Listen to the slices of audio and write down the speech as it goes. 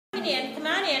Come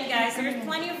on in, guys. There's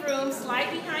plenty of room. Slide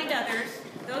behind others.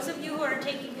 Those of you who are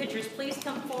taking pictures, please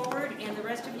come forward, and the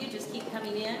rest of you just keep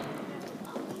coming in.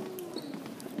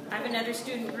 I have another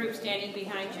student group standing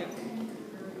behind you.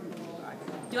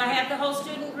 Do I have the whole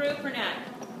student group or not?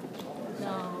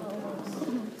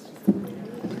 No.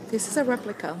 This is a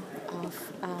replica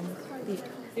of the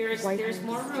There's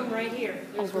more room right here.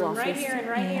 There's Oval room right Office here and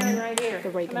right here and right here. the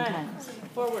Reagan Come on. times.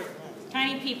 Forward.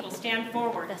 Tiny people, stand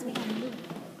forward.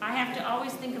 I have to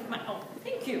always think of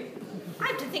thank you. I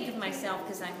have to think of myself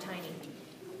because I'm tiny.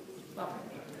 Well,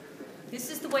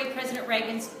 this is the way President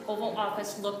Reagan's Oval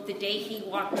Office looked the day he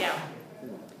walked out.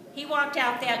 He walked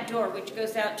out that door, which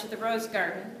goes out to the Rose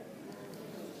Garden.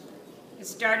 It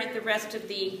started the rest of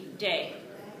the day.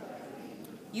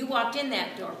 You walked in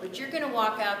that door, but you're going to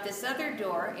walk out this other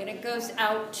door, and it goes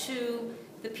out to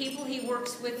the people he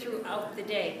works with throughout the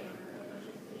day.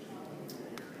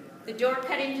 The door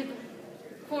cut into the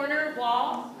corner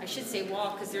wall, I should say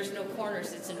wall because there's no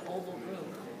corners, it's an oval room.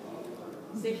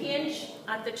 It's a hinge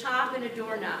at the top and a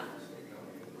doorknob.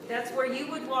 That's where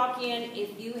you would walk in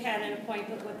if you had an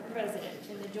appointment with the president.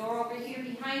 And the door over here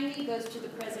behind me goes to the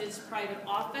president's private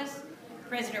office.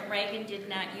 President Reagan did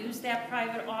not use that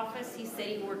private office. He said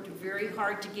he worked very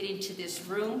hard to get into this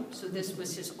room, so this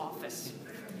was his office.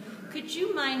 Could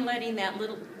you mind letting that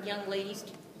little young lady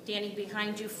standing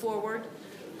behind you forward?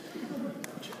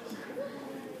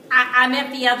 I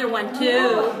meant the other one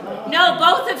too. No,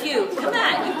 both of you. Come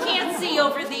on. You can't see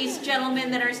over these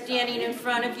gentlemen that are standing in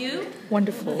front of you.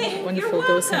 Wonderful, wonderful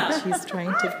docent. She's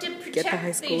trying to get the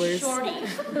high schoolers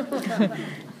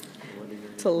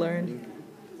to learn.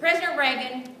 President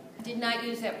Reagan did not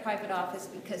use that private office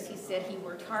because he said he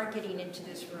worked hard getting into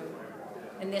this room,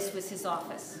 and this was his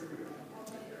office.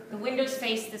 The windows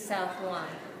face the south lawn.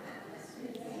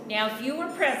 Now, if you were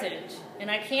president,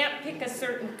 and I can't pick a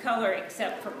certain color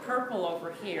except for purple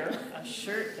over here, a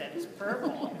shirt that is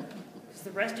purple, because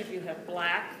the rest of you have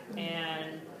black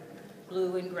and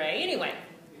blue and gray. Anyway,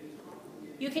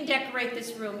 you can decorate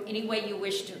this room any way you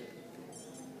wish to.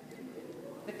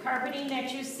 The carpeting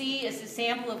that you see is a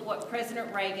sample of what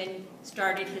President Reagan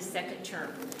started his second term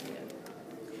with.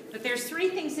 But there's three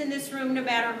things in this room no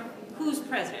matter who's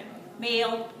president,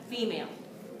 male, female.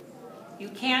 You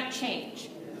can't change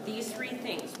these three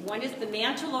things. One is the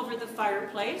mantle over the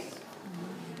fireplace,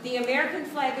 the American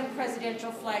flag and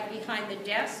presidential flag behind the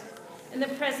desk, and the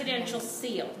presidential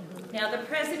seal. Now, the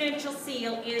presidential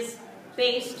seal is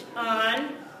based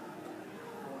on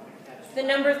the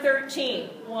number 13.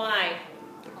 Why?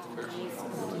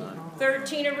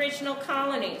 13 original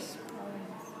colonies.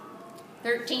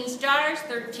 13 stars,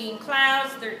 13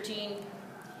 clouds, 13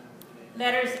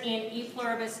 letters in E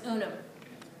pluribus unum.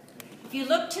 If you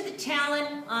look to the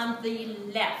talon on the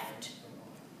left,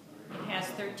 it has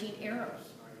 13 arrows.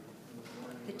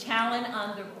 The talon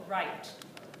on the right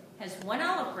has one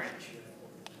olive branch,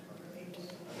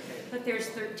 but there's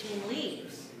 13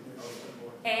 leaves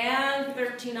and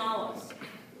 13 olives.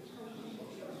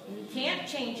 And you can't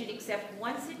change it except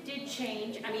once it did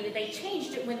change. I mean, they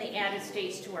changed it when they added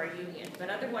states to our union, but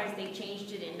otherwise they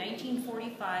changed it in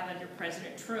 1945 under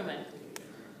President Truman.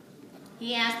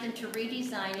 He asked them to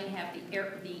redesign and have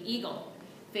the eagle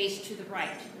face to the right.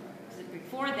 Because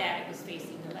before that, it was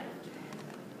facing the left.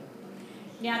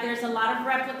 Now, there's a lot of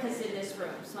replicas in this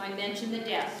room, so I mentioned the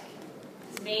desk.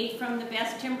 It's made from the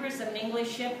best timbers of an English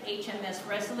ship, HMS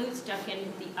Resolute, stuck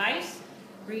in the ice,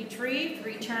 retrieved,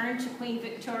 returned to Queen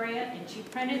Victoria, and she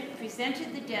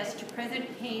presented the desk to President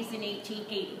Hayes in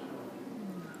 1880.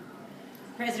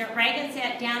 President Reagan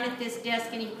sat down at this desk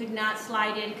and he could not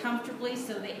slide in comfortably,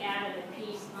 so they added a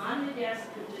piece on the desk,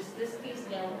 which is this piece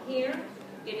down here.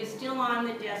 It is still on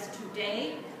the desk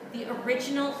today. The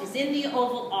original is in the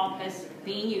Oval Office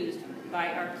being used by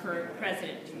our current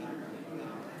president.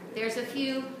 There's a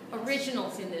few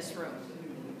originals in this room.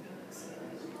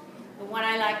 The one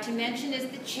I like to mention is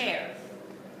the chair.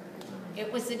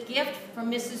 It was a gift from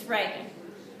Mrs. Reagan.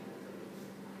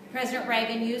 President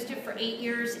Reagan used it for 8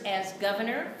 years as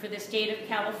governor for the state of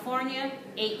California,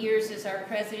 8 years as our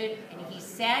president, and he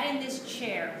sat in this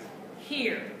chair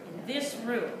here in this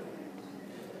room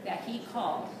that he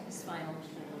called his final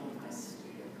office.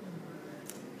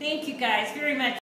 Thank you guys very much.